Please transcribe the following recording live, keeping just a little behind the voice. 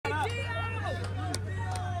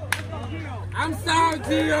I'm sorry,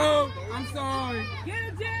 Gio. I'm sorry. Get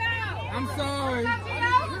him, Gio. I'm sorry.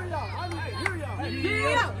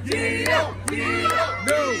 Gio. Gio. Gio.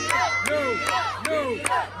 No.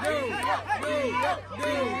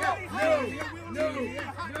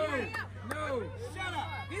 Shut up.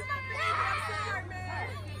 He's my favorite. I'm sorry, man.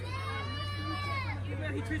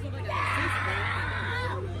 He treats him like an assistant.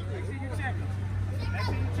 Make sure you check him. Make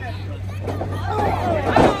sure you check him.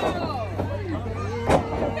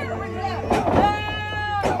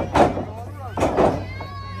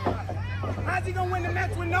 How's he gonna win the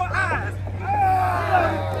match with no eyes?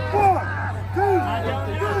 1, 2,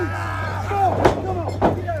 3, 4. Come on.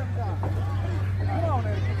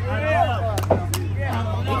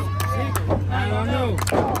 I don't know.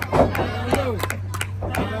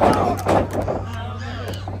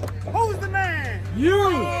 Who's the man? You.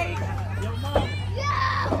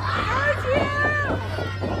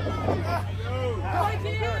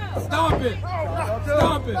 Stop it.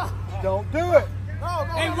 Stop it. Don't do it.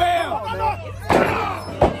 Hey, Webb.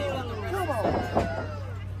 Come on.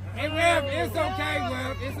 Hey, Webb. It's okay,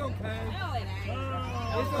 Webb. It's okay.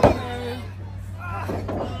 It's okay.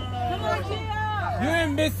 Come on, Gio. You're in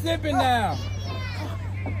Mississippi now.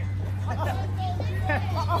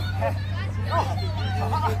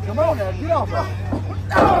 Come on now, get off her.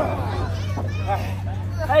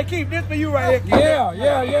 Hey, keep this for you right here.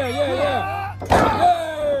 Yeah.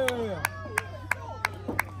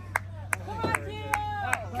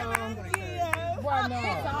 Come on, Gio. Why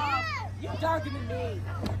not? You're darker than me.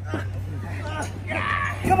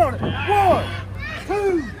 Come on. 1,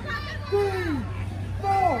 2, 3,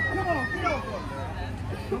 4. Come on, get off her.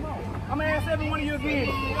 Come on. I'm gonna ask every one of you again.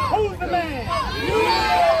 Who's the man?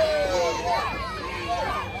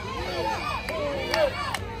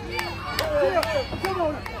 Come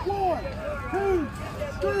on. 1, 2,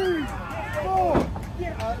 3, 4.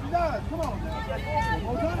 Yeah, guys, come on.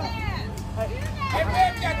 One more time. Hey,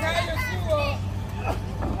 Webb, you gotta tie your shoe up.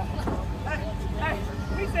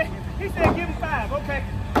 He said give him 5. Okay.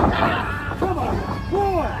 Come on. 1,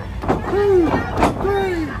 2,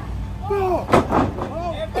 3, 4.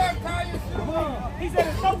 Hey, Webb, tie your shoe up. He said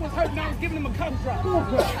his throat was hurting. I was giving him a cough drop.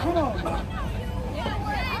 Come on.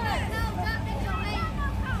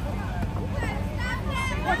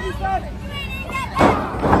 What you say?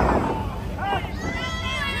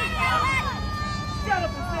 Shut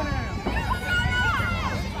up and sit down.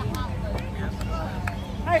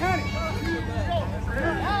 Hey, honey.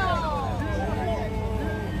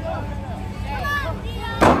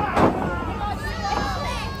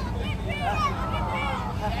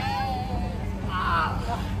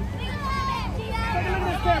 Take a look at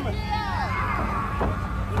this camera.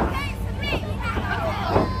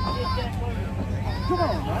 Come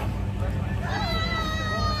on, man.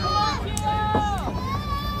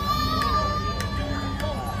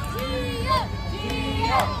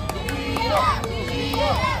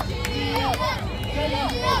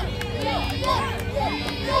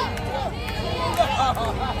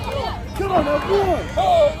 Come on now, boy.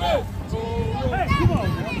 Hey, come on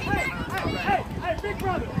now. Hey, big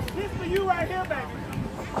brother. This for you right here, baby.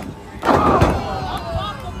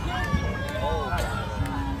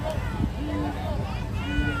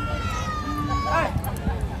 Hey.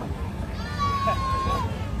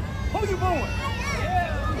 Who you booing?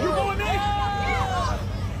 You booing me?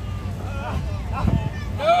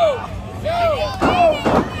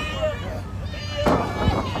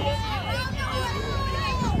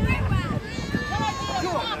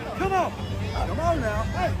 No. Come on now.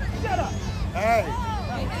 Hey, shut up. Hey,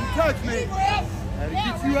 you touch me. I had to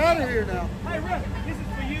get you out of here now. Hey, Rick, this is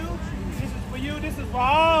for you. This is for you. This is for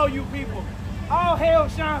all you people. All hail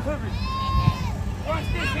Shawn Hoodrich. Watch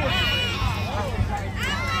this here.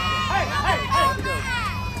 Hey.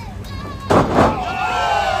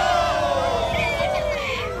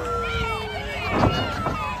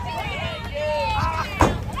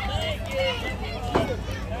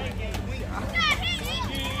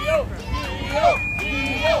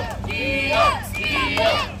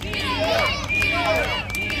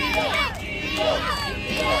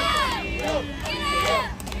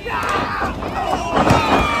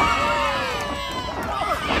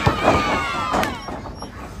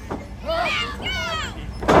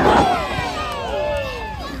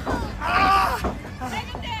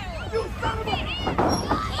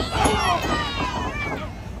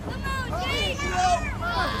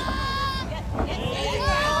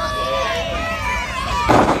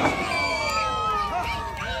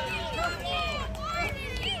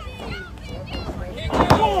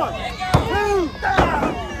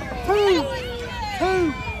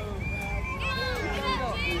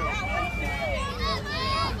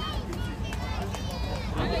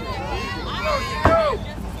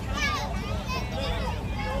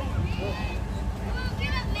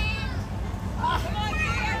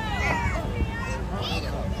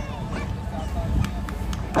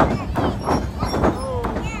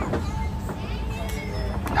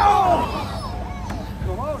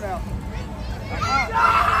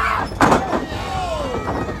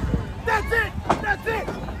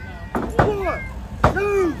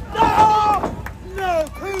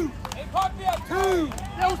 2.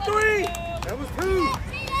 That was 3. That was 2.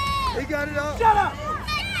 He got it up. Shut up.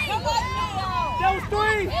 That was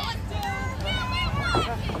 3.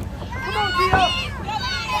 Come on, Gio.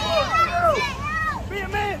 Be a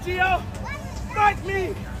man, Gio. Fight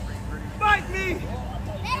me. Fight me.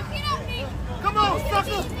 Come on,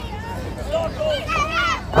 sucker. Come on.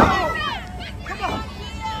 Come on. Come on.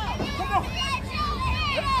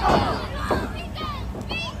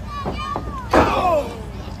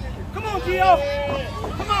 Come on, Gio.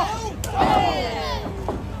 Come on.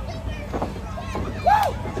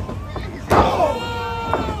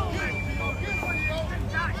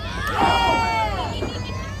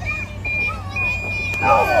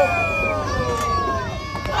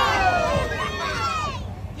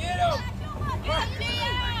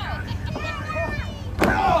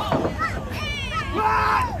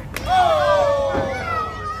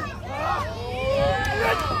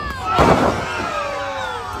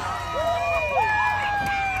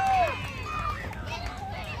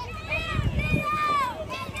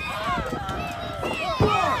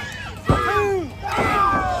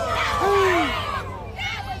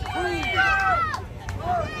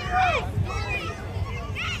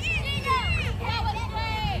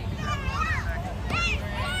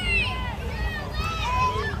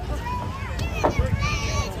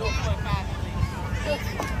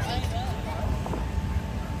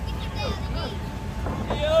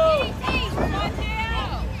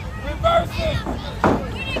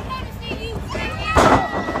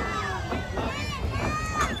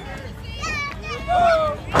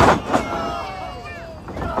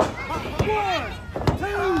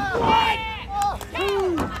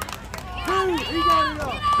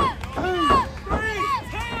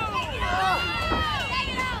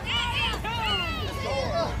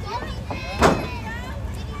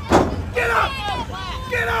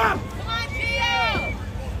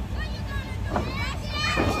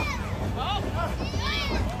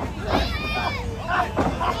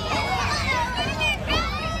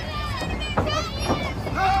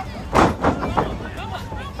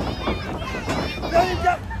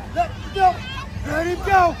 Let him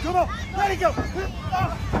go. Come on. Let it go. 1,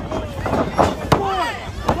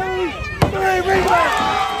 2, 3, rebound.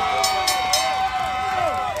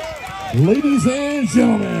 Ladies and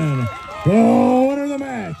gentlemen, the winner of the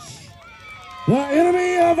match, the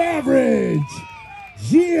enemy of average,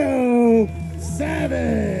 Gio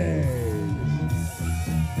Savage.